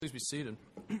Please be seated.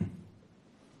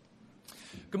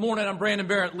 Good morning. I'm Brandon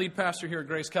Barrett, lead pastor here at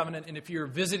Grace Covenant. And if you're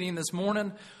visiting this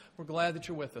morning, we're glad that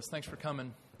you're with us. Thanks for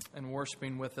coming and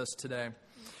worshiping with us today.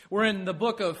 We're in the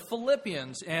book of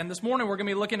Philippians, and this morning we're going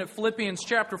to be looking at Philippians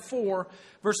chapter 4,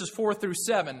 verses 4 through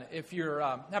 7. If you're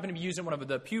happen to be using one of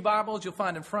the pew Bibles you'll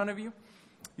find in front of you,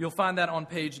 you'll find that on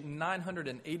page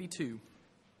 982.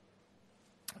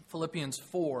 Philippians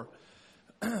 4,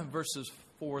 verses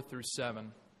 4 through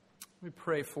 7. Let me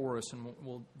pray for us, and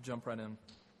we'll jump right in.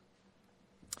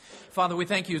 Father, we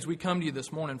thank you as we come to you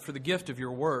this morning for the gift of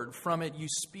your word. From it, you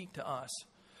speak to us,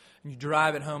 and you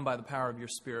drive it home by the power of your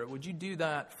Spirit. Would you do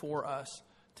that for us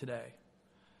today?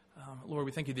 Lord,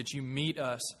 we thank you that you meet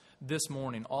us this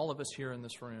morning, all of us here in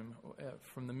this room,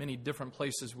 from the many different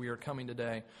places we are coming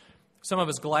today. Some of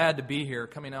us glad to be here,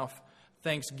 coming off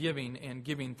Thanksgiving and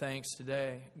giving thanks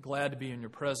today. Glad to be in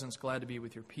your presence, glad to be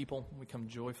with your people. We come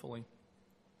joyfully.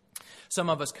 Some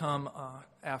of us come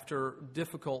after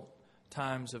difficult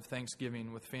times of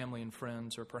Thanksgiving with family and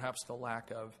friends, or perhaps the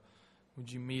lack of.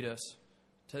 Would you meet us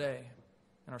today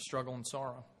in our struggle and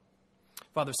sorrow?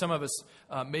 Father, some of us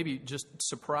may be just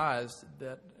surprised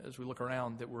that as we look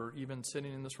around that we're even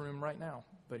sitting in this room right now.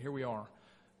 But here we are,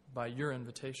 by your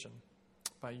invitation,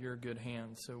 by your good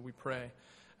hand. So we pray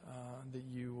that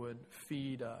you would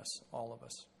feed us, all of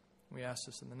us. We ask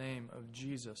this in the name of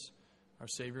Jesus, our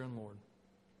Savior and Lord.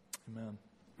 Amen.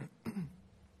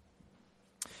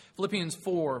 Philippians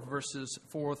 4, verses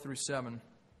 4 through 7.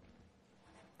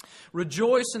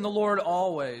 Rejoice in the Lord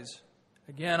always.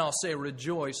 Again, I'll say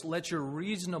rejoice. Let your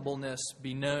reasonableness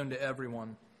be known to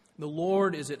everyone. The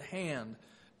Lord is at hand.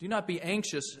 Do not be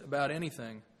anxious about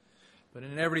anything, but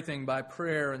in everything by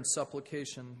prayer and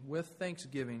supplication with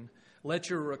thanksgiving, let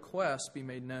your requests be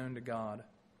made known to God.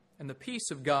 And the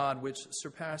peace of God, which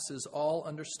surpasses all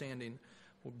understanding,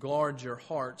 will guard your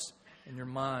hearts and your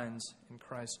minds in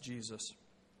Christ Jesus.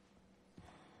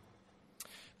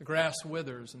 The grass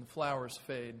withers and the flowers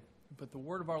fade, but the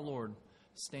word of our Lord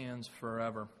stands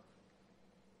forever.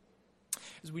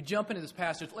 As we jump into this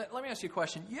passage, let me ask you a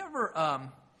question. You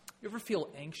ever feel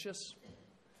anxious?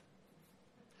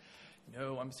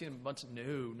 No, I'm seeing a bunch of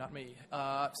no, not me.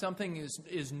 Something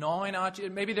is gnawing at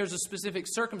you. Maybe there's a specific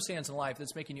circumstance in life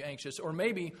that's making you anxious, or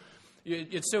maybe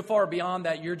it's so far beyond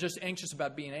that you're just anxious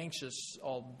about being anxious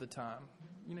all the time.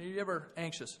 You know, you ever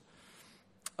anxious?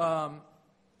 A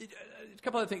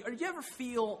couple other things. Do you ever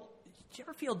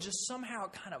feel just somehow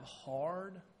kind of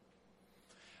hard?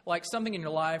 Like something in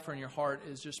your life or in your heart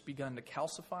has just begun to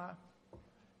calcify,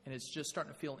 and it's just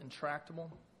starting to feel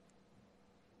intractable?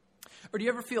 Or do you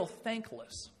ever feel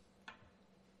thankless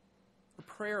or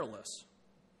prayerless?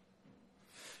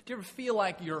 Do you ever feel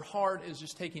like your heart is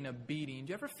just taking a beating? Do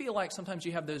you ever feel like sometimes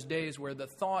you have those days where the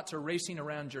thoughts are racing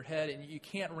around your head and you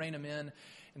can't rein them in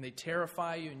and they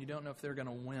terrify you and you don't know if they're going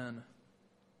to win?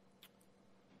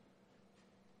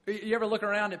 You ever look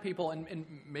around at people, and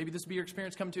maybe this will be your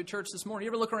experience coming to a church this morning,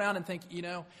 you ever look around and think, you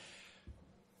know,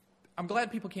 I'm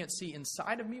glad people can't see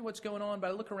inside of me what's going on, but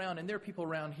I look around and there are people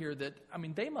around here that,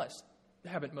 they must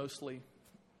have it mostly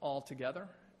all together.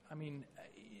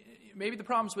 Maybe the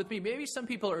problem's with me. Maybe some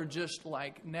people are just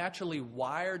like naturally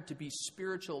wired to be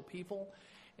spiritual people,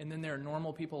 and then there are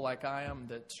normal people like I am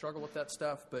that struggle with that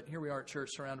stuff, but here we are at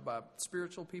church surrounded by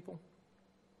spiritual people.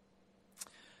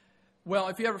 Well,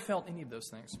 if you ever felt any of those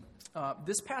things,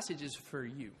 this passage is for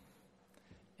you,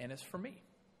 and it's for me.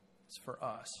 It's for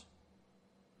us.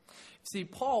 See,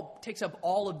 Paul takes up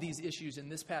all of these issues in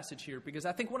this passage here because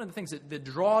I think one of the things that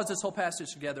draws this whole passage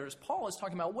together is Paul is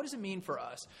talking about what does it mean for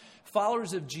us,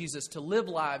 followers of Jesus, to live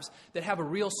lives that have a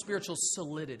real spiritual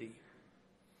solidity,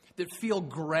 that feel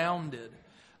grounded,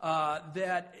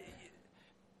 that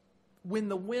when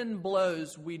the wind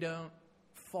blows, we don't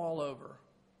fall over.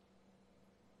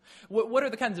 What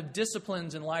are the kinds of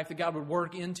disciplines in life that God would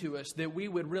work into us that we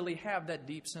would really have that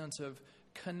deep sense of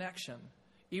connection?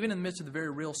 Even in the midst of the very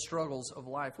real struggles of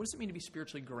life, what does it mean to be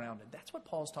spiritually grounded? That's what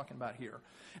Paul's talking about here.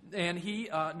 And he,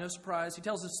 no surprise, he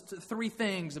tells us three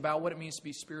things about what it means to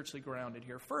be spiritually grounded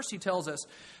here. First, he tells us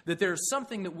that there's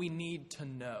something that we need to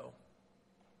know.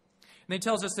 And he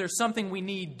tells us there's something we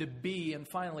need to be. And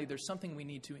finally, there's something we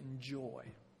need to enjoy.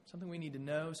 Something we need to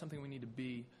know, something we need to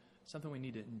be, something we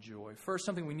need to enjoy. First,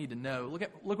 something we need to know.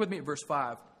 Look with me at verse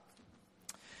 5.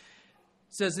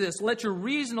 It says this, let your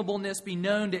reasonableness be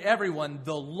known to everyone.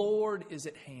 The Lord is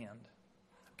at hand.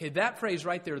 Okay, that phrase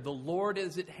right there, the Lord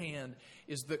is at hand,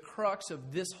 is the crux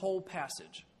of this whole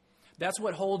passage. That's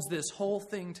what holds this whole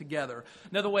thing together.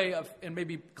 Another way of, and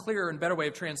maybe clearer and better way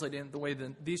of translating it the way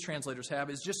that these translators have,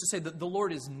 is just to say that the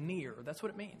Lord is near. That's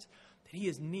what it means, that he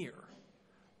is near.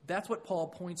 That's what Paul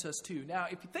points us to. Now,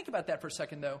 if you think about that for a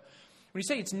second, though, when you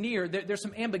say it's near, there's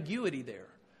some ambiguity there.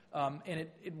 And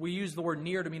we use the word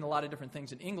near to mean a lot of different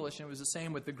things in English, and it was the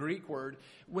same with the Greek word.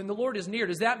 When the Lord is near,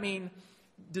 does that mean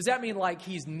like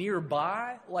he's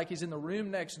nearby, like he's in the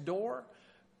room next door?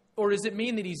 Or does it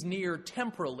mean that he's near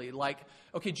temporally, like,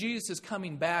 okay, Jesus is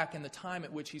coming back and the time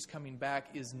at which he's coming back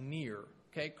is near?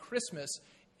 Okay, Christmas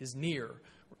is near.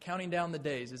 We're counting down the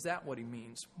days. Is that what he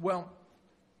means? Well,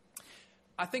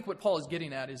 I think what Paul is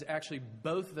getting at is actually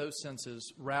both those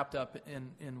senses wrapped up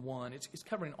in one. It's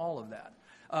covering all of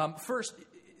that. First,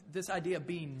 this idea of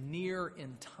being near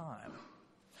in time.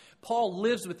 Paul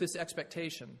lives with this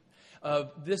expectation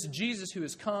of this Jesus who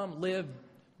has come, lived,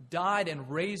 died, and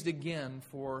raised again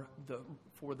for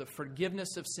the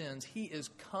forgiveness of sins. He is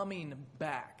coming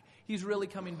back. He's really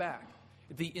coming back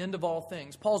at the end of all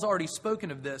things. Paul's already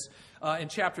spoken of this in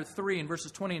chapter 3 in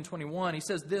verses 20 and 21. He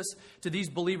says this to these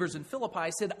believers in Philippi.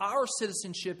 He said, "Our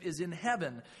citizenship is in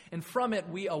heaven, and from it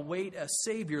we await a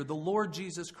Savior, the Lord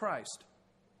Jesus Christ,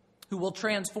 who will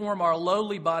transform our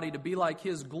lowly body to be like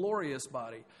his glorious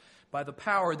body by the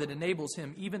power that enables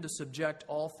him even to subject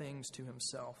all things to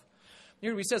himself."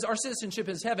 Here he says our citizenship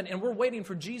is heaven, and we're waiting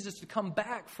for Jesus to come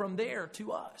back from there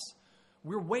to us.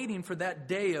 We're waiting for that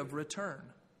day of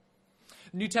return.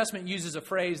 The New Testament uses a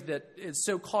phrase that is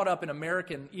so caught up in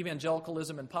American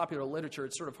evangelicalism and popular literature,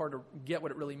 it's sort of hard to get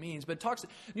what it really means. But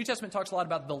New Testament talks a lot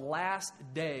about the last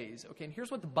days. Okay, and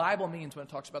here's what the Bible means when it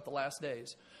talks about the last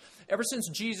days. Ever since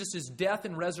Jesus' death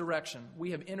and resurrection,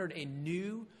 we have entered a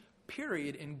new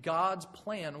period in God's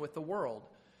plan with the world.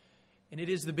 And it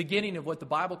is the beginning of what the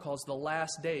Bible calls the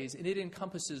last days. And it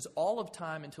encompasses all of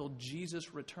time until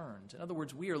Jesus returns. In other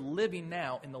words, we are living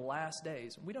now in the last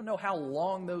days. We don't know how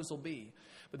long those will be.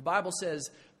 But the Bible says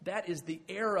that is the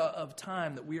era of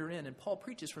time that we are in. And Paul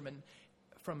preaches from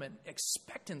an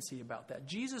expectancy about that.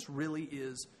 Jesus really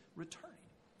is returning.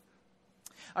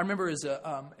 I remember as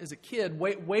a kid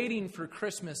waiting for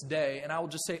Christmas Day, and I will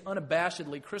just say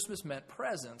unabashedly, Christmas meant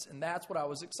presents, and that's what I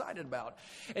was excited about.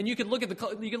 And you could look at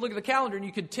the calendar, and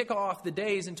you could tick off the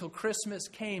days until Christmas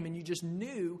came, and you just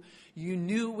knew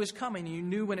it was coming. You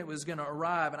knew when it was going to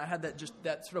arrive, and I had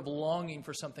that sort of longing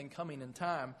for something coming in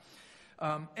time.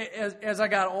 As I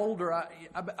got older,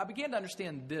 I began to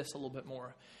understand this a little bit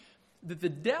more, that the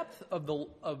depth of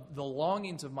the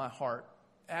longings of my heart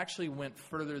actually went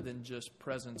further than just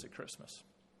presents at Christmas.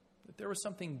 That there was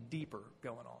something deeper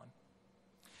going on.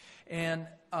 And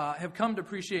have come to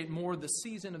appreciate more the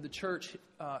season of the church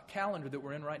calendar that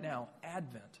we're in right now,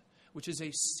 Advent, which is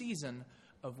a season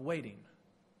of waiting.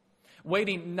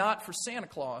 Waiting not for Santa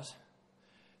Claus,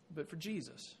 but for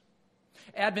Jesus.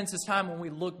 Advent's this time when we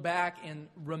look back and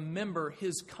remember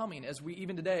his coming, as we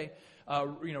even today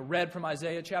read from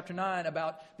Isaiah chapter 9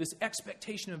 about this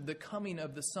expectation of the coming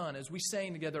of the Son. As we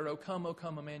sang together, O come,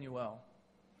 Emmanuel.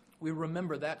 We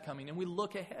remember that coming, and we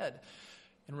look ahead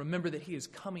and remember that he is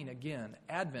coming again.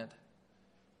 Advent,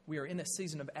 we are in a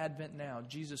season of Advent now.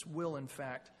 Jesus will, in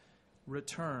fact,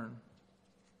 return.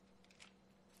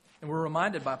 And we're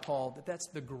reminded by Paul that that's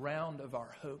the ground of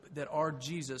our hope, that our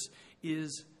Jesus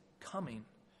is coming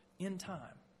in time.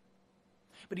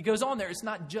 But he goes on there, it's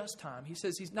not just time. He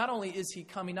says not only is he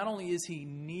coming, not only is he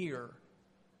near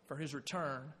for his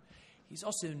return, he's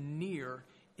also near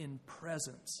in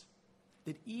presence.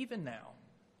 That even now,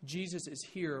 Jesus is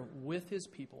here with his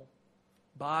people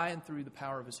by and through the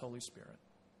power of his Holy Spirit.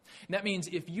 And that means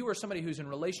if you are somebody who's in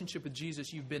relationship with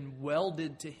Jesus, you've been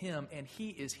welded to him, and he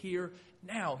is here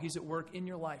now. He's at work in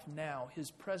your life now. His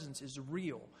presence is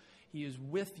real. He is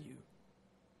with you.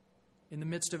 In the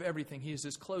midst of everything, he is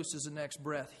as close as the next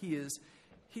breath. He is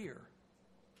here.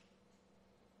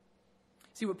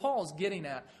 See, what Paul is getting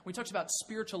at, when he talks about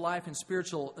spiritual life and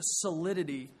spiritual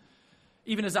solidity,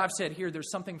 even as I've said here, there's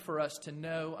something for us to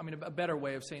know. I mean, a better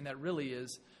way of saying that really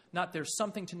is not there's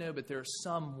something to know, but there's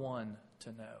someone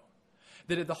to know.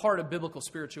 That at the heart of biblical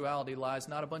spirituality lies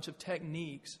not a bunch of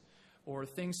techniques or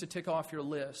things to tick off your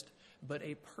list, but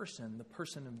a person, the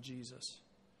person of Jesus.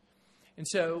 And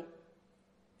so,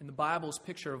 in the Bible's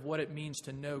picture of what it means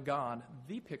to know God,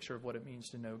 the picture of what it means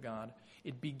to know God,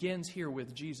 it begins here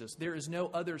with Jesus. There is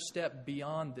no other step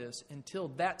beyond this until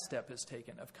that step is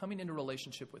taken, of coming into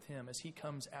relationship with him as he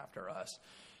comes after us.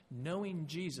 Knowing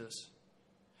Jesus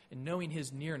and knowing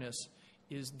his nearness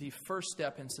is the first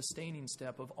step and sustaining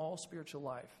step of all spiritual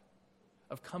life,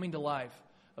 of coming to life,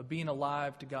 of being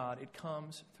alive to God. It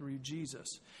comes through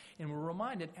Jesus. And we're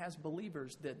reminded as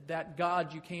believers that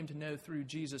God you came to know through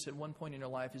Jesus at one point in your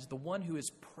life is the one who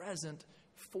is present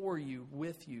for you,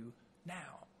 with you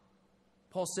now.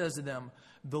 Paul says to them,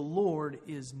 the Lord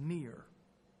is near.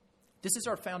 This is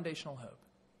our foundational hope.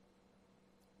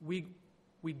 we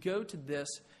go to this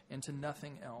and to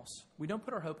nothing else. We don't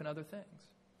put our hope in other things.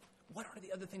 What are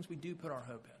the other things we do put our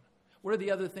hope in? What are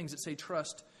the other things that say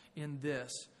trust in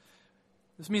this?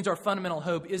 This means our fundamental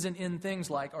hope isn't in things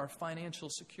like our financial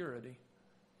security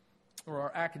or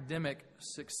our academic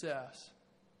success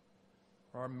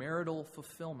or our marital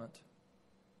fulfillment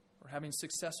or having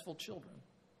successful children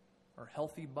or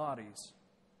healthy bodies.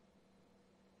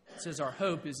 It says our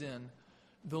hope is in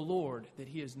the Lord, that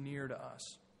He is near to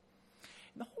us.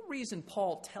 And the whole reason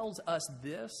Paul tells us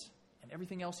this and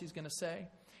everything else he's going to say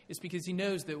is because he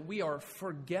knows that we are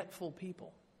forgetful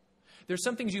people. There's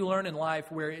some things you learn in life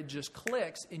where it just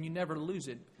clicks and you never lose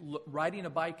it. Riding a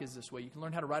bike is this way. You can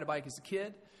learn how to ride a bike as a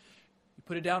kid. You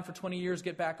put it down for 20 years,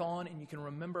 get back on, and you can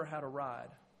remember how to ride.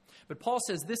 But Paul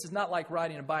says this is not like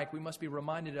riding a bike. We must be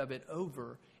reminded of it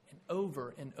over and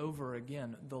over and over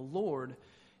again. The Lord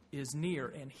is near,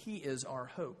 and He is our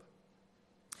hope.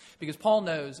 Because Paul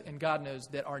knows and God knows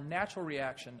that our natural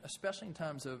reaction, especially in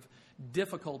times of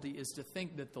difficulty, is to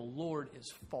think that the Lord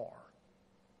is far.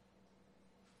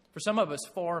 For some of us,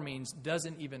 far means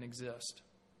doesn't even exist.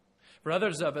 For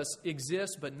others of us,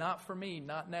 exists, but not for me,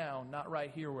 not now, not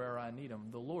right here where I need Him.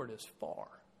 The Lord is far.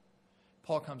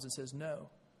 Paul comes and says, no,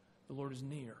 the Lord is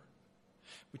near.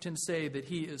 We tend to say that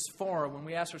He is far when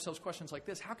we ask ourselves questions like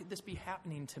this. How could this be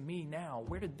happening to me now?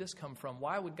 Where did this come from?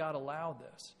 Why would God allow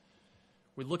this?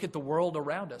 We look at the world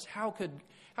around us. How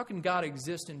can God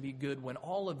exist and be good when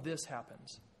all of this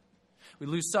happens? We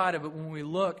lose sight of it when we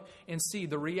look and see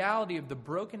the reality of the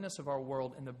brokenness of our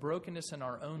world and the brokenness in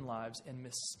our own lives and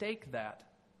mistake that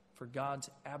for God's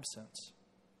absence,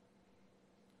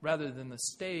 rather than the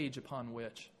stage upon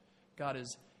which God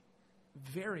is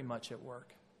very much at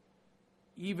work,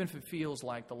 even if it feels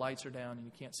like the lights are down and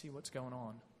you can't see what's going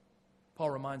on.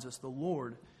 Paul reminds us the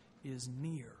Lord is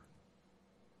near.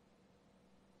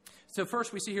 So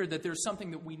first we see here that there's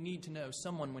something that we need to know,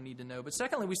 someone we need to know. But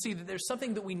secondly, we see that there's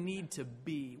something that we need to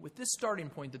be. With this starting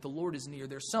point that the Lord is near,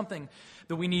 there's something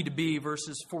that we need to be,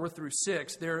 verses 4 through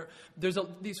 6. There's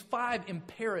these 5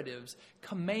 imperatives,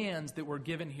 commands that were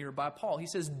given here by Paul. He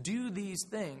says, do these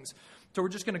things. So we're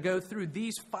just going to go through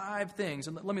these 5 things.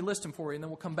 And let me list them for you, and then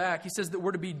we'll come back. He says that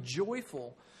we're to be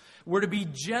joyful, we're to be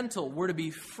gentle, we're to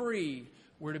be free,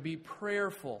 we're to be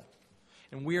prayerful,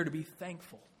 and we are to be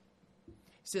thankful.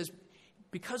 He says,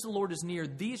 because the Lord is near,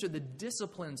 these are the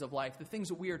disciplines of life, the things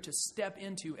that we are to step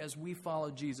into as we follow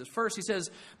Jesus. First, he says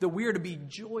that we are to be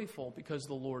joyful because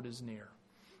the Lord is near.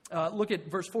 Look at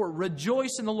verse 4.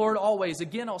 Rejoice in the Lord always.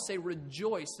 Again, I'll say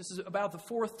rejoice. This is about the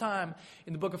 4th time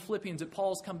in the book of Philippians that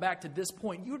Paul's come back to this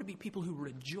point. You are to be people who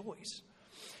rejoice.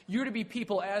 You're to be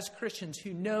people as Christians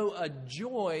who know a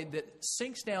joy that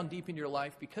sinks down deep into your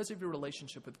life because of your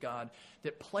relationship with God,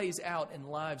 that plays out in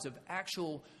lives of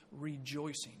actual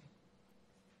rejoicing.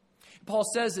 Paul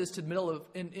says this to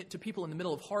people in the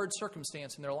middle of hard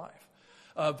circumstance in their life,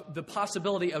 of the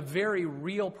possibility of very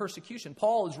real persecution.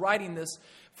 Paul is writing this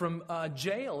from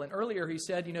jail, and earlier he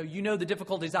said, you know the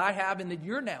difficulties I have and that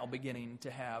you're now beginning to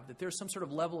have, that there's some sort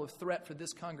of level of threat for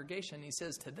this congregation. And he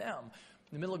says to them,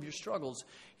 in the middle of your struggles,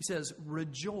 he says,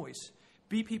 rejoice.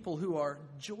 Be people who are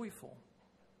joyful.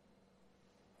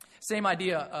 Same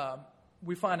idea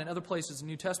we find in other places in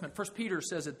the New Testament. 1 Peter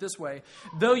says it this way: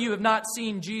 though you have not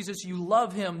seen Jesus, you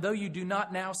love Him. Though you do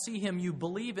not now see Him, you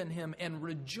believe in Him and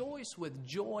rejoice with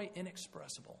joy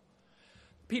inexpressible.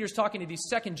 Peter's talking to these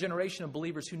second generation of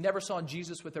believers who never saw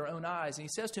Jesus with their own eyes. And he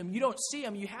says to them, you don't see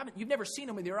Him, you've never seen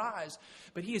Him with your eyes,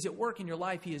 but He is at work in your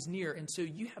life, He is near. And so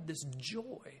you have this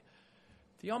joy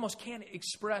that you almost can't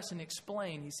express and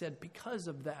explain. He said, because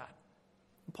of that.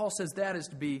 And Paul says that is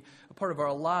to be a part of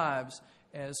our lives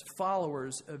as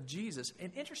followers of Jesus.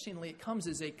 And interestingly, it comes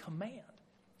as a command.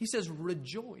 He says,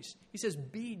 rejoice. He says,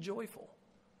 be joyful.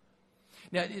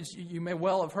 Now, you may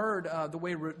well have heard the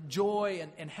way joy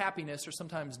and happiness are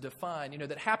sometimes defined.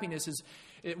 That happiness is,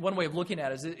 one way of looking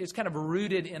at it, is it's kind of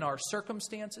rooted in our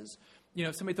circumstances.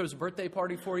 If somebody throws a birthday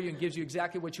party for you and gives you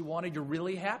exactly what you wanted, you're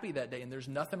really happy that day, and there's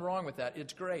nothing wrong with that.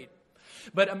 It's great.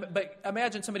 But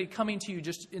imagine somebody coming to you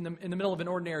just in the middle of an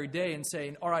ordinary day and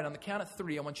saying, all right, on the count of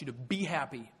 3, I want you to be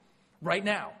happy right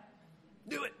now.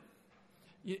 Do it.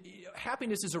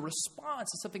 Happiness is a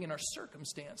response to something in our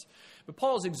circumstance. But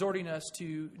Paul is exhorting us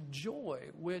to joy,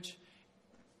 which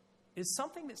is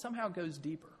something that somehow goes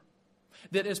deeper.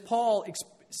 That as Paul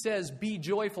says, be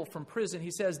joyful from prison,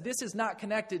 he says, this is not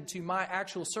connected to my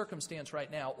actual circumstance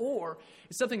right now, or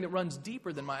it's something that runs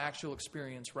deeper than my actual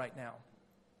experience right now.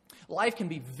 Life can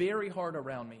be very hard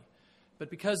around me, but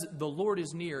because the Lord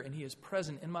is near and He is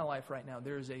present in my life right now,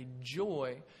 there is a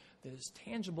joy that is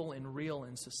tangible and real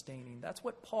and sustaining. That's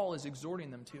what Paul is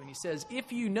exhorting them to. And he says,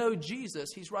 if you know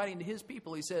Jesus, he's writing to his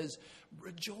people, he says,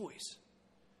 rejoice.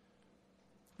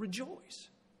 Rejoice.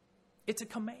 It's a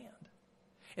command.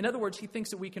 In other words, he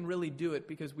thinks that we can really do it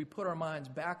because we put our minds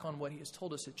back on what he has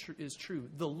told us is true.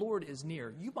 The Lord is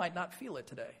near. You might not feel it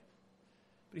today.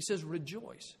 But he says,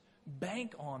 rejoice.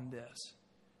 Bank on this.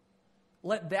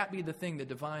 Let that be the thing that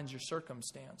defines your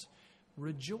circumstance.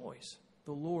 Rejoice.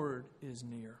 The Lord is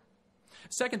near.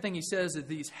 Second thing he says is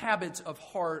these habits of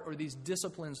heart or these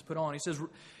disciplines to put on. He says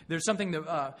there's something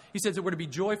that he says that we're to be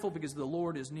joyful because the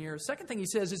Lord is near. Second thing he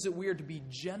says is that we're to be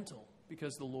gentle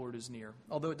because the Lord is near.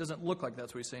 Although it doesn't look like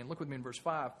that's what he's saying. Look with me in verse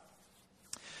 5.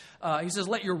 He says,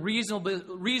 let your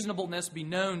reasonableness be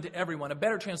known to everyone. A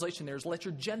better translation there is, let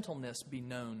your gentleness be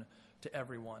known to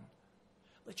everyone.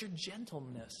 Let your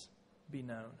gentleness be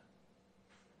known.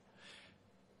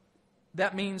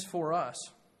 That means for us,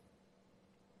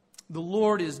 the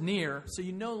Lord is near, so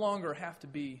you no longer have to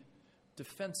be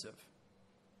defensive.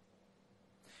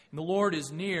 And the Lord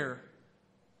is near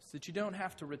so that you don't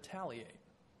have to retaliate.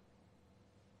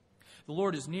 The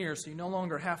Lord is near, so you no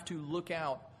longer have to look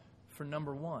out for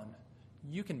number one.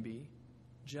 You can be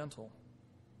gentle.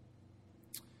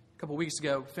 A couple weeks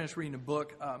ago, finished reading a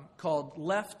book called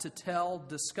Left to Tell,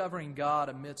 Discovering God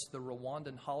Amidst the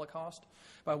Rwandan Holocaust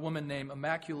by a woman named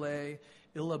Immaculée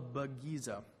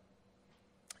Ilibagiza.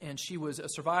 And she was a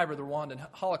survivor of the Rwandan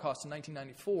Holocaust in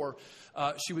 1994.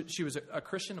 She was a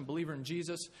Christian, a believer in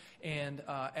Jesus. And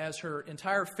as her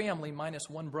entire family, minus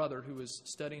one brother who was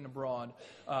studying abroad,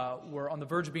 were on the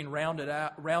verge of being rounded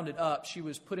up, she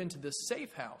was put into this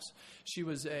safe house. She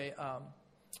was a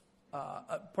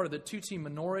part of the Tutsi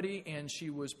minority, and she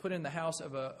was put in the house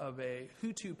of a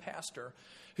Hutu pastor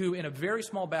who, in a very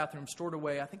small bathroom, stored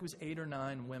away, I think it was 8 or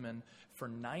 9 women for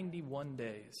 91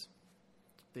 days.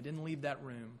 They didn't leave that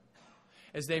room.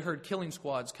 As they heard killing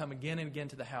squads come again and again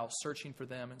to the house, searching for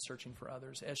them and searching for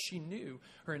others. As she knew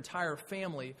her entire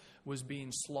family was being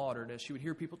slaughtered, as she would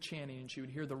hear people chanting and she would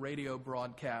hear the radio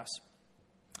broadcasts.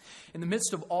 In the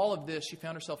midst of all of this, she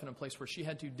found herself in a place where she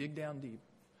had to dig down deep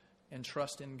and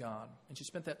trust in God. And she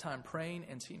spent that time praying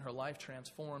and seeing her life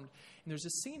transformed. And there's a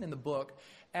scene in the book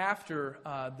after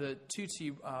the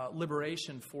Tutsi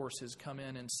liberation forces come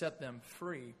in and set them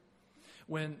free,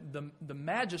 when the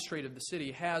magistrate of the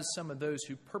city has some of those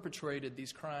who perpetrated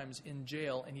these crimes in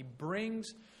jail, and he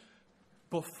brings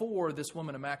before this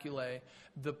woman, Immaculée,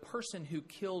 the person who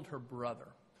killed her brother,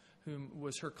 whom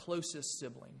was her closest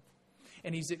sibling.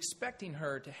 And he's expecting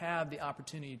her to have the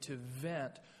opportunity to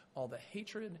vent all the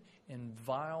hatred and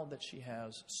vile that she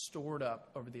has stored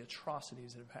up over the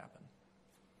atrocities that have happened.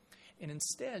 And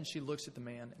instead, she looks at the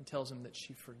man and tells him that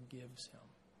she forgives him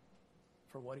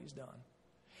for what he's done.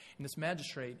 And this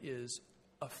magistrate is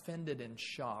offended and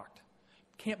shocked.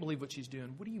 Can't believe what she's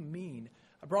doing. What do you mean?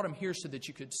 I brought him here so that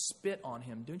you could spit on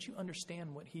him. Don't you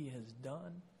understand what he has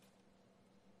done?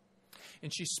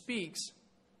 And she speaks,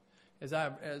 as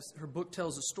her book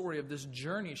tells the story of this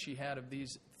journey she had of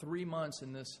these 3 months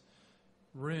in this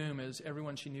room as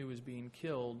everyone she knew was being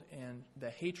killed, and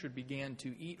the hatred began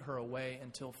to eat her away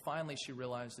until finally she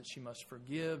realized that she must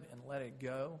forgive and let it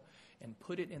go and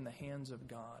put it in the hands of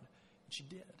God. And she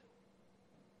did.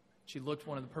 She looked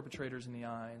one of the perpetrators in the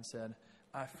eye and said,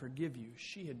 I forgive you.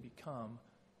 She had become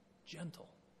gentle.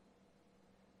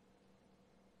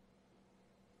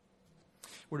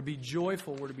 We're to be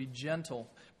joyful. We're to be gentle.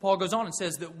 Paul goes on and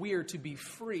says that we are to be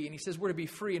free. And he says we're to be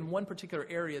free in one particular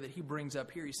area that he brings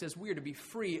up here. He says we are to be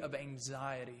free of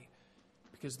anxiety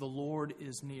because the Lord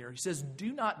is near. He says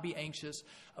do not be anxious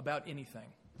about anything.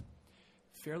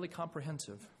 Fairly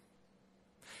comprehensive.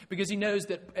 Because he knows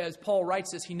that, as Paul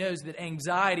writes this, he knows that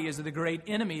anxiety is the great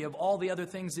enemy of all the other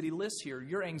things that he lists here.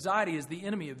 Your anxiety is the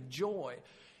enemy of joy.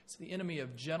 It's the enemy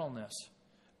of gentleness,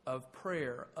 of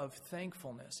prayer, of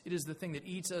thankfulness. It is the thing that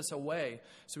eats us away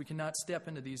so we cannot step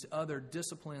into these other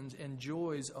disciplines and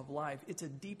joys of life. It's a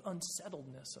deep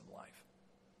unsettledness of life.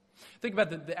 Think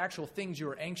about the actual things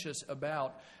you're anxious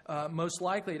about. Most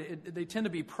likely, they tend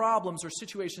to be problems or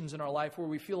situations in our life where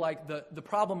we feel like the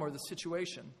problem or the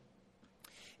situation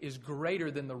is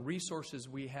greater than the resources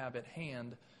we have at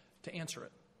hand to answer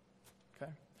it.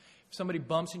 Okay? If somebody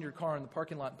bumps in your car in the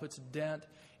parking lot and puts a dent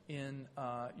in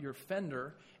your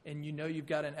fender, and you know you've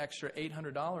got an extra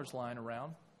 $800 lying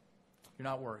around, you're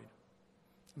not worried.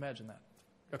 Imagine that.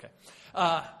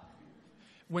 Okay.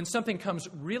 When something comes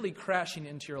really crashing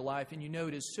into your life and you know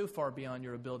it is so far beyond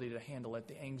your ability to handle it,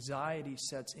 the anxiety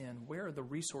sets in. Where are the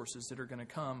resources that are going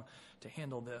to come to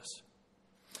handle this?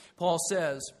 Paul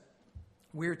says,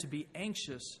 we're to be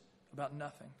anxious about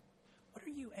nothing. What are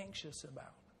you anxious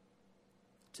about?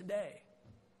 today?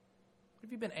 What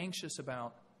have you been anxious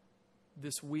about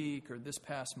this week or this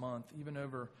past month, even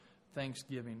over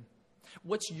Thanksgiving?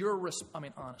 What's your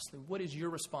honestly, what is your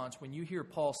response when you hear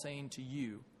Paul saying to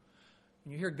you,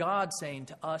 when you hear God saying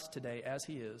to us today, as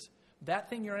he is, that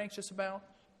thing you're anxious about,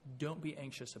 don't be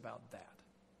anxious about that.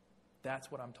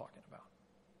 That's what I'm talking about.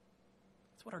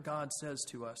 That's what our God says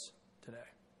to us today.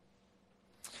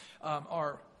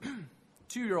 Our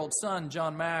 2-year-old son,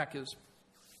 John Mack, is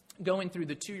going through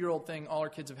the 2-year-old thing all our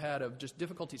kids have had of just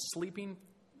difficulty sleeping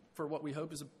for what we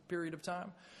hope is a period of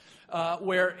time,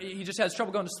 where he just has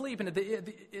trouble going to sleep. And at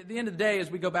the end of the day, as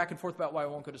we go back and forth about why he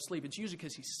won't go to sleep, it's usually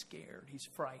because he's scared, he's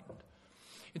frightened.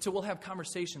 And so we'll have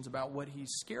conversations about what he's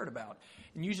scared about.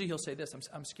 And usually he'll say this,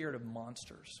 I'm scared of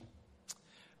monsters.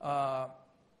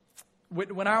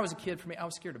 When I was a kid, for me, I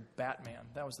was scared of Batman.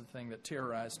 That was the thing that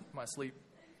terrorized my sleep.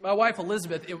 My wife,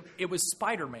 Elizabeth, it was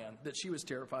Spider-Man that she was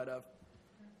terrified of.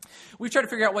 We've tried to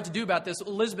figure out what to do about this.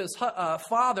 Elizabeth's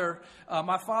father,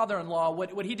 my father-in-law,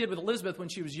 what he did with Elizabeth when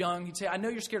she was young, he'd say, I know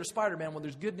you're scared of Spider-Man. Well,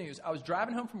 there's good news. I was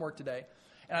driving home from work today,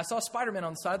 and I saw Spider-Man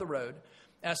on the side of the road.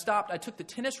 And I stopped. I took the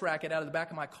tennis racket out of the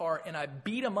back of my car, and I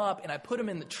beat him up, and I put him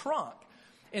in the trunk.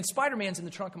 And Spider-Man's in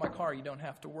the trunk of my car. You don't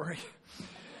have to worry.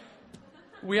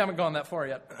 We haven't gone that far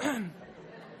yet.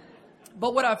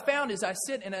 But what I've found is I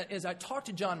sit and as I talk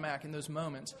to John Mack in those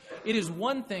moments, it is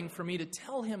one thing for me to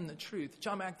tell him the truth.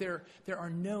 John Mack, there are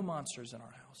no monsters in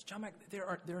our house. John Mack, there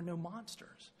are no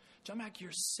monsters. John Mack,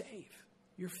 you're safe.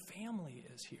 Your family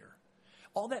is here.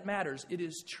 All that matters, it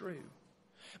is true.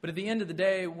 But at the end of the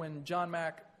day, when John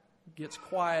Mack gets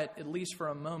quiet, at least for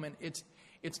a moment,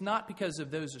 it's not because of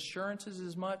those assurances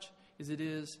as much as it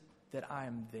is that I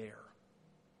am there.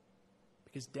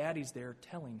 Because Daddy's there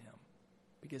telling him.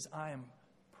 Because I am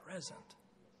present.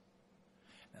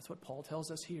 And that's what Paul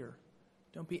tells us here.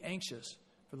 Don't be anxious,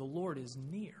 for the Lord is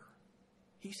near.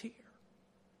 He's here.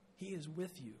 He is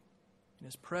with you. And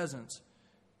his presence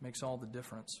makes all the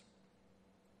difference.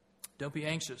 Don't be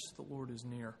anxious, the Lord is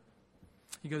near.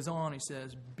 He goes on, he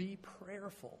says, be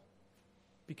prayerful,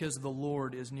 because the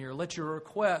Lord is near. Let your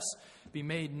requests be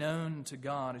made known to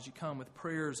God as you come with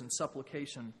prayers and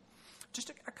supplication. Just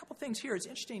a couple things here. It's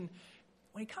interesting.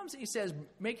 When he comes and he says,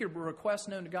 make your requests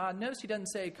known to God, notice he doesn't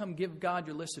say, come give God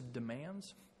your list of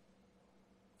demands.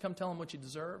 Come tell him what you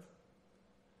deserve.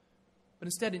 But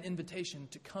instead, an invitation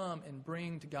to come and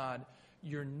bring to God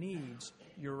your needs,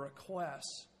 your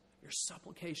requests, your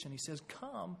supplication. He says,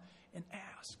 come and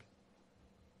ask.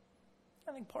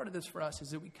 I think part of this for us is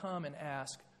that we come and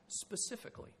ask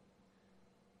specifically.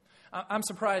 I'm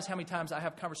surprised how many times I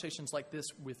have conversations like this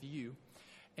with you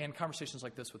and conversations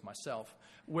like this with myself,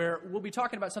 where we'll be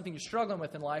talking about something you're struggling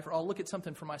with in life, or I'll look at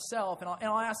something for myself, and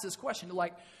I'll ask this question,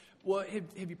 like, well,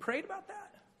 have you prayed about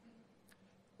that?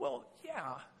 Well,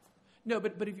 yeah. No,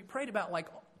 but have you prayed about, like,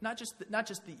 not just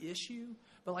the issue,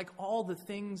 but like all the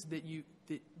things that you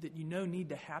know need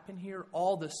to happen here,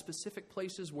 all the specific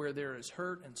places where there is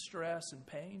hurt and stress and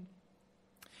pain?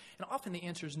 And often the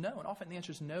answer is no, and often the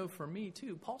answer is no for me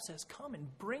too. Paul says, come and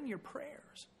bring your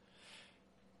prayers.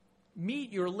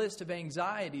 Meet your list of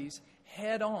anxieties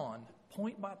head on,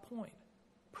 point by point.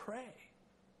 Pray.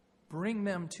 Bring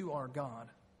them to our God.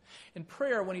 And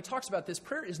prayer, when he talks about this,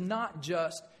 prayer is not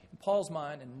just, in Paul's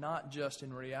mind, and not just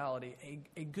in reality,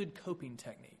 a good coping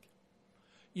technique.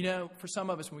 You know, for some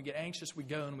of us, when we get anxious, we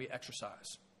go and we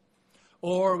exercise.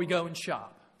 Or we go and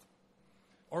shop.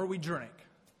 Or we drink.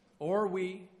 Or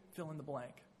we fill in the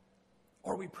blank.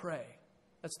 Or we pray.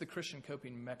 That's the Christian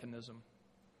coping mechanism.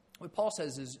 What Paul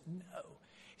says is no.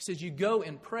 He says you go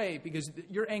and pray because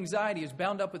your anxiety is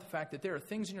bound up with the fact that there are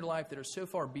things in your life that are so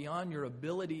far beyond your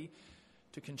ability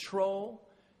to control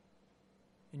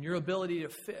and your ability to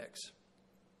fix,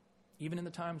 even in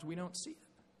the times we don't see it.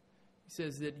 He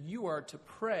says that you are to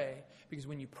pray because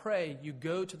when you pray, you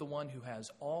go to the one who has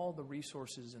all the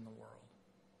resources in the world.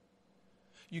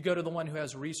 You go to the one who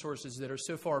has resources that are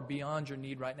so far beyond your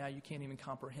need right now you can't even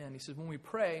comprehend. He says when we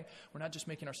pray, we're not just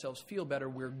making ourselves feel better.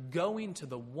 We're going to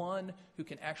the one who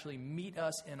can actually meet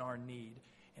us in our need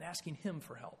and asking him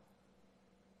for help.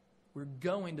 We're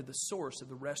going to the source of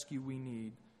the rescue we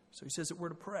need. So he says that we're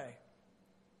to pray,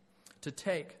 to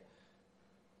take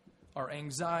our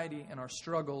anxiety and our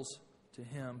struggles to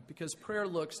him, because prayer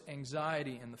looks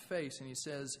anxiety in the face. And he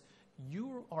says,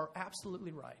 you are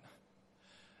absolutely right.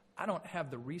 I don't have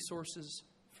the resources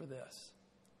for this,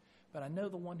 but I know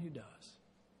the one who does.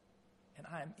 And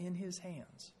I am in his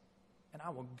hands, and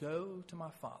I will go to my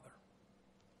Father.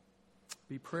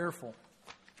 Be prayerful.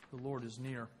 The Lord is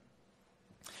near.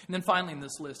 And then finally in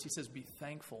this list, he says, be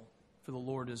thankful, for the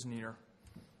Lord is near.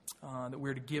 that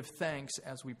we're to give thanks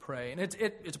as we pray. And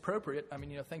it's appropriate. I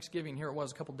mean, Thanksgiving, here it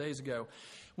was a couple days ago.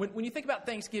 When you think about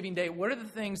Thanksgiving Day, what are the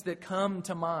things that come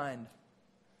to mind?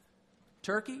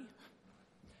 Turkey?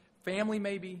 Family,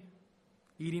 maybe?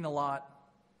 Eating a lot?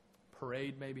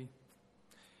 Parade, maybe?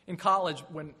 In college,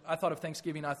 when I thought of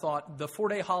Thanksgiving, I thought the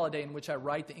 4-day holiday in which I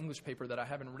write the English paper that I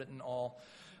haven't written all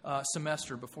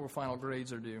semester before final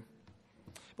grades are due.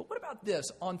 But what about this?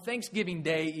 On Thanksgiving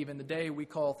Day, even the day we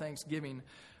call Thanksgiving,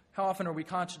 how often do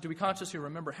we consciously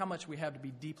remember how much we have to be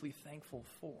deeply thankful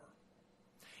for?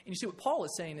 And you see, what Paul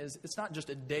is saying is it's not just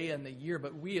a day in the year,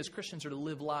 but we as Christians are to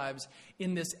live lives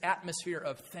in this atmosphere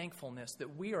of thankfulness,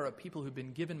 that we are a people who've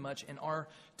been given much and are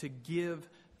to give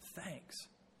thanks.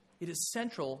 It is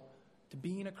central to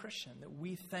being a Christian that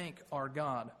we thank our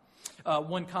God.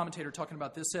 One commentator talking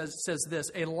about this says this: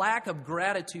 a lack of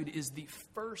gratitude is the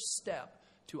first step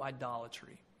to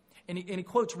idolatry. And he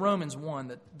quotes Romans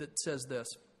 1 that says this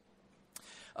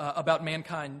about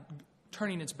mankind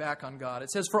turning its back on God.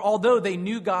 It says, "For although they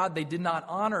knew God, they did not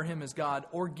honor him as God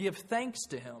or give thanks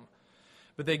to him.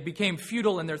 But they became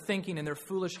futile in their thinking, and their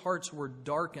foolish hearts were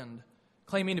darkened.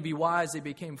 Claiming to be wise, they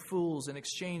became fools and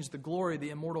exchanged the glory of the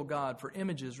immortal God for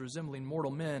images resembling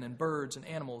mortal men and birds and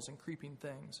animals and creeping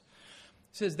things."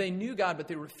 It says they knew God, but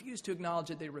they refused to acknowledge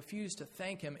it. They refused to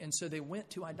thank him, and so they went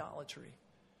to idolatry.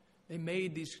 They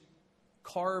made these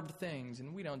carved things,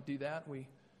 and we don't do that. We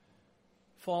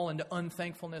fall into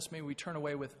unthankfulness. Maybe we turn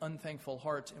away with unthankful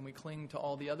hearts, and we cling to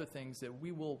all the other things that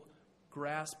we will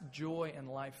grasp joy and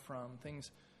life from,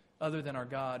 things other than our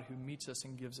God who meets us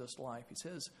and gives us life. He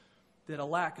says that a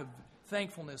lack of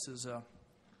thankfulness is a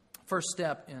first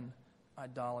step in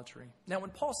idolatry. Now, when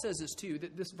Paul says this too,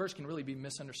 this verse can really be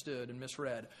misunderstood and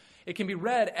misread. It can be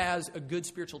read as a good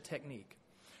spiritual technique.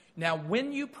 Now,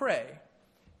 when you pray,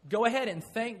 go ahead and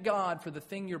thank God for the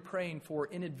thing you're praying for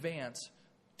in advance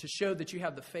to show that you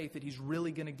have the faith that he's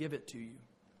really going to give it to you,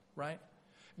 right?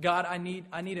 God, I need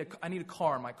a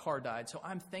car. My car died, so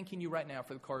I'm thanking you right now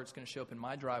for the car that's going to show up in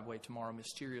my driveway tomorrow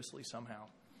mysteriously somehow.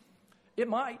 It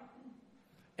might.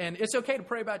 And it's okay to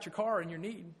pray about your car and your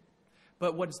need.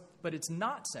 But it's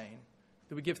not saying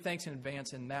that we give thanks in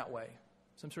advance in that way.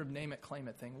 Some sort of name it, claim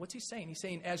it thing. What's he saying? He's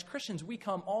saying as Christians, we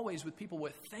come always with people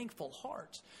with thankful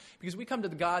hearts. Because we come to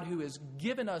the God who has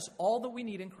given us all that we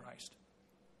need in Christ.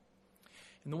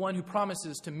 And the one who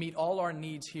promises to meet all our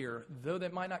needs here, though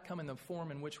that might not come in the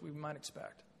form in which we might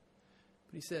expect.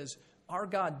 But he says, our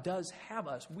God does have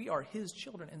us. We are his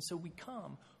children. And so we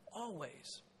come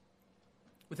always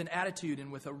with an attitude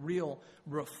and with a real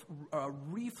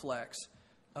reflex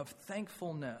of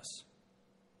thankfulness.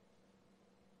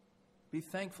 Be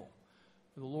thankful,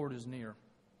 for the Lord is near.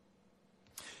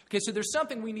 Okay, so there's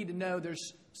something we need to know.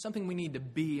 There's something we need to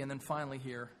be. And then finally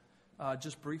here,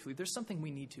 just briefly, there's something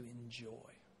we need to enjoy.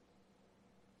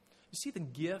 You see the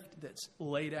gift that's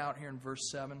laid out here in verse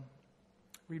 7?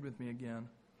 Read with me again.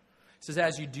 It says,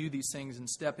 as you do these things and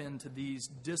step into these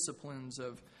disciplines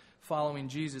of following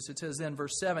Jesus, it says then,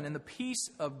 verse 7, and the peace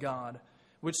of God,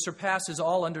 which surpasses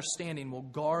all understanding, will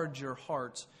guard your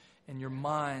hearts and your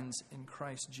minds in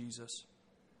Christ Jesus.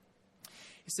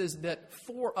 He says that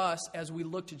for us, as we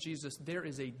look to Jesus, there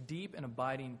is a deep and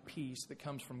abiding peace that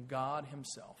comes from God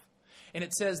himself. And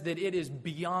it says that it is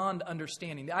beyond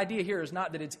understanding. The idea here is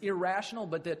not that it's irrational,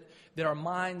 but that our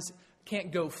minds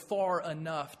can't go far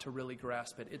enough to really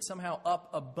grasp it. It's somehow up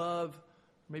above,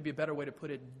 maybe a better way to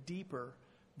put it, deeper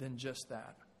than just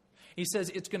that. He says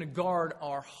it's going to guard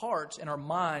our hearts and our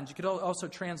minds. You could also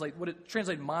translate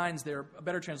minds there. A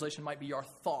better translation might be our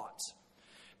thoughts.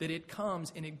 That it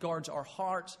comes and it guards our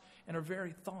hearts and our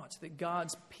very thoughts. That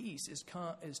God's peace is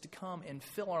to come and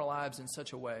fill our lives in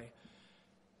such a way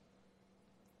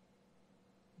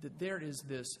that there is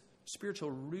this spiritual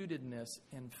rootedness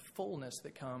and fullness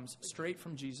that comes straight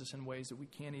from Jesus in ways that we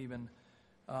can't even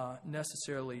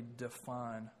necessarily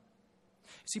define.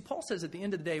 See, Paul says at the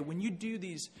end of the day, when you do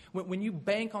these, when you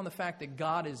bank on the fact that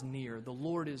God is near, the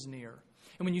Lord is near,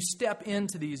 and when you step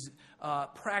into these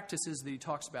practices that he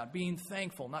talks about, being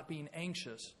thankful, not being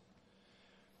anxious,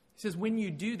 he says when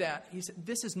you do that, he said,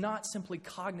 this is not simply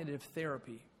cognitive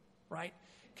therapy, right?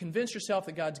 Convince yourself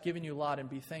that God's given you a lot and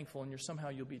be thankful, and somehow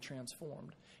you'll be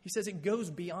transformed. He says it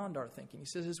goes beyond our thinking. He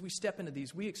says as we step into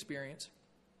these, we experience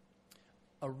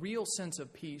a real sense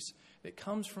of peace that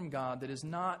comes from God that is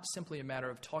not simply a matter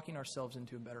of talking ourselves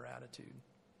into a better attitude.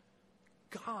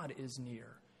 God is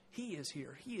near. He is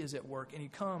here. He is at work, and he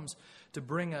comes to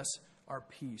bring us our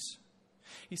peace.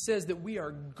 He says that we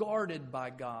are guarded by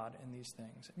God in these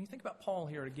things. And you think about Paul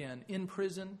here again, in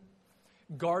prison,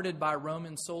 guarded by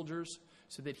Roman soldiers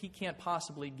so that he can't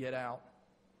possibly get out.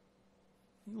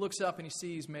 He looks up and he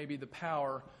sees maybe the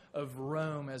power of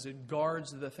Rome as it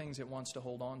guards the things it wants to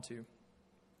hold on to. And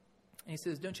he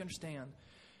says, don't you understand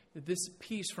that this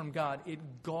peace from God,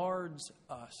 it guards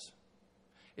us.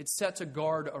 It sets a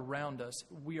guard around us.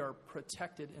 We are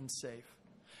protected and safe.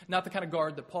 Not the kind of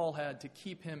guard that Paul had to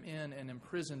keep him in and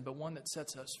imprisoned, but one that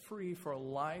sets us free for a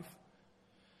life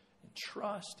and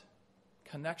trust,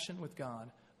 connection with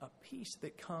God, a peace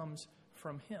that comes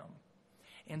from Him.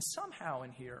 And somehow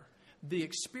in here, the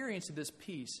experience of this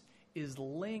peace is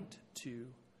linked to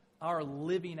our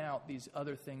living out these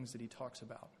other things that he talks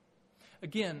about.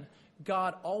 Again,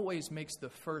 God always makes the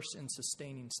first and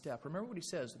sustaining step. Remember what he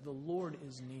says, the Lord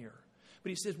is near. But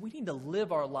he says we need to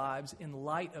live our lives in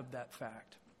light of that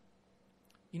fact.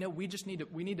 You know, we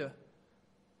need to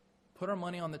put our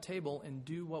money on the table and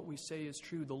do what we say is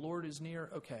true. The Lord is near.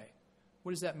 Okay.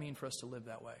 What does that mean for us to live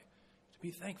that way? To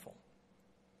be thankful.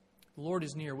 The Lord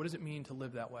is near. What does it mean to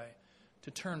live that way?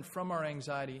 To turn from our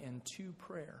anxiety and to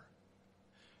prayer.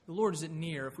 The Lord isn't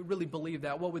near. If we really believe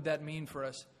that, what would that mean for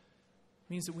us?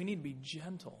 It means that we need to be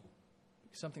gentle.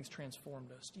 Something's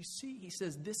transformed us. Do you see? He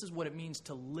says this is what it means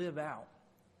to live out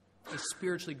a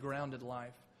spiritually grounded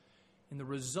life. And the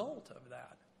result of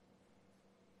that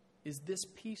is this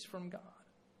peace from God.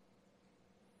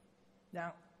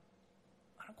 Now,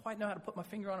 I don't quite know how to put my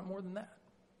finger on it more than that.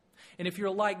 And if you're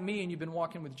like me and you've been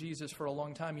walking with Jesus for a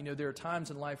long time, you know there are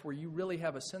times in life where you really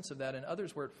have a sense of that and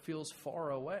others where it feels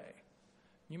far away.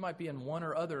 You might be in one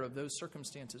or other of those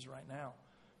circumstances right now.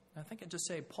 And I think I'd just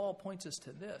say Paul points us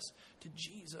to this, to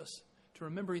Jesus, to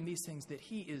remembering these things, that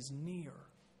he is near.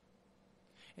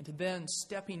 And to then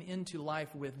stepping into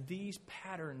life with these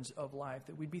patterns of life,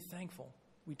 that we'd be thankful.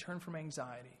 We turn from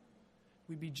anxiety.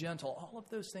 We'd be gentle. All of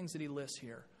those things that he lists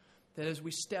here. That as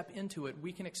we step into it,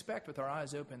 we can expect with our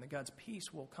eyes open that God's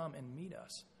peace will come and meet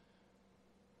us.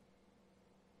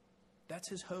 That's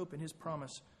his hope and his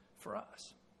promise for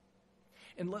us.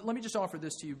 And let me just offer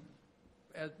this to you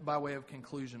by way of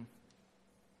conclusion.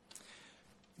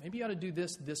 Maybe you ought to do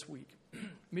this week.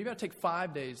 Maybe you ought to take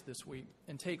 5 days this week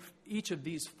and take each of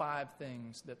these 5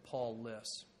 things that Paul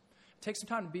lists. Take some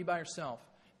time to be by yourself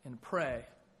and pray,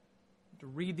 to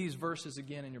read these verses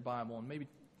again in your Bible, and maybe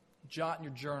jot in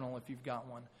your journal if you've got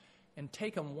one, and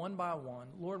take them one by one.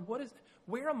 Lord,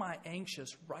 where am I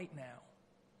anxious right now?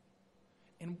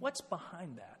 And what's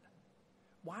behind that?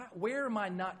 Where am I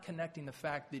not connecting the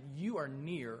fact that you are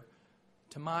near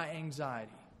to my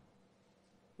anxiety?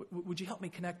 Would you help me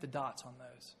connect the dots on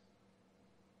those?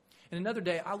 And another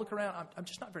day, I look around, I'm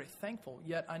just not very thankful,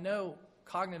 yet I know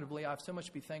cognitively I have so much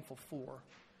to be thankful for.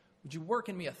 Would you work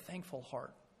in me a thankful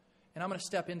heart? And I'm going to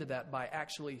step into that by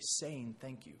actually saying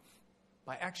thank you,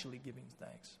 by actually giving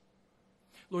thanks.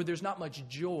 Lord, there's not much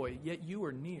joy, yet you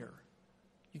are near.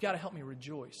 You got to help me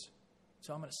rejoice.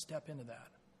 So I'm going to step into that.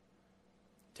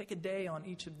 Take a day on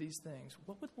each of these things.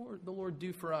 What would the Lord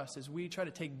do for us as we try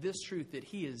to take this truth that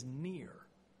he is near,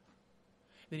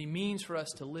 that he means for us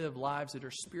to live lives that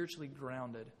are spiritually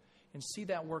grounded, and see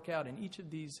that work out in each of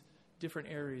these different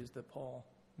areas that Paul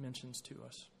mentions to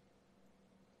us.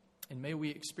 And may we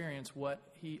experience what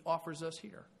he offers us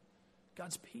here,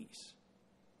 God's peace.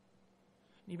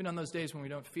 And even on those days when we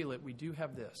don't feel it, we do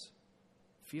have this.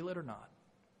 Feel it or not,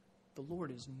 the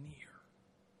Lord is near.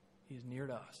 He is near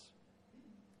to us.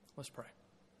 Let's pray.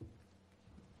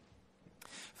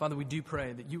 Father, we do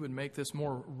pray that you would make this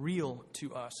more real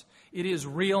to us. It is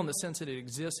real in the sense that it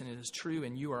exists and it is true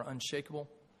and you are unshakable.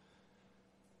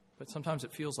 But sometimes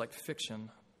it feels like fiction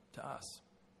to us,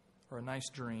 or a nice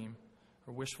dream,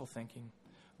 or wishful thinking.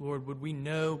 Lord, would we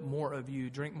know more of you,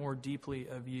 drink more deeply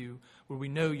of you? Would we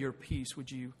know your peace?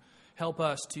 Would you help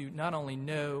us to not only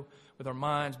know with our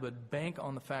minds, but bank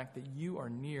on the fact that you are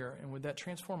near, and would that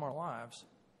transform our lives?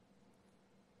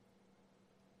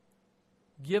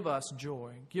 Give us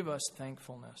joy. Give us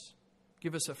thankfulness.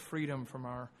 Give us a freedom from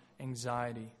our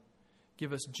anxiety.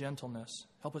 Give us gentleness.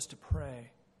 Help us to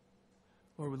pray.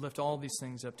 Lord, we lift all these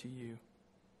things up to you,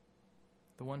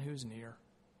 the one who's near.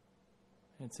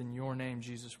 And it's in your name,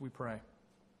 Jesus, we pray.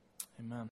 Amen.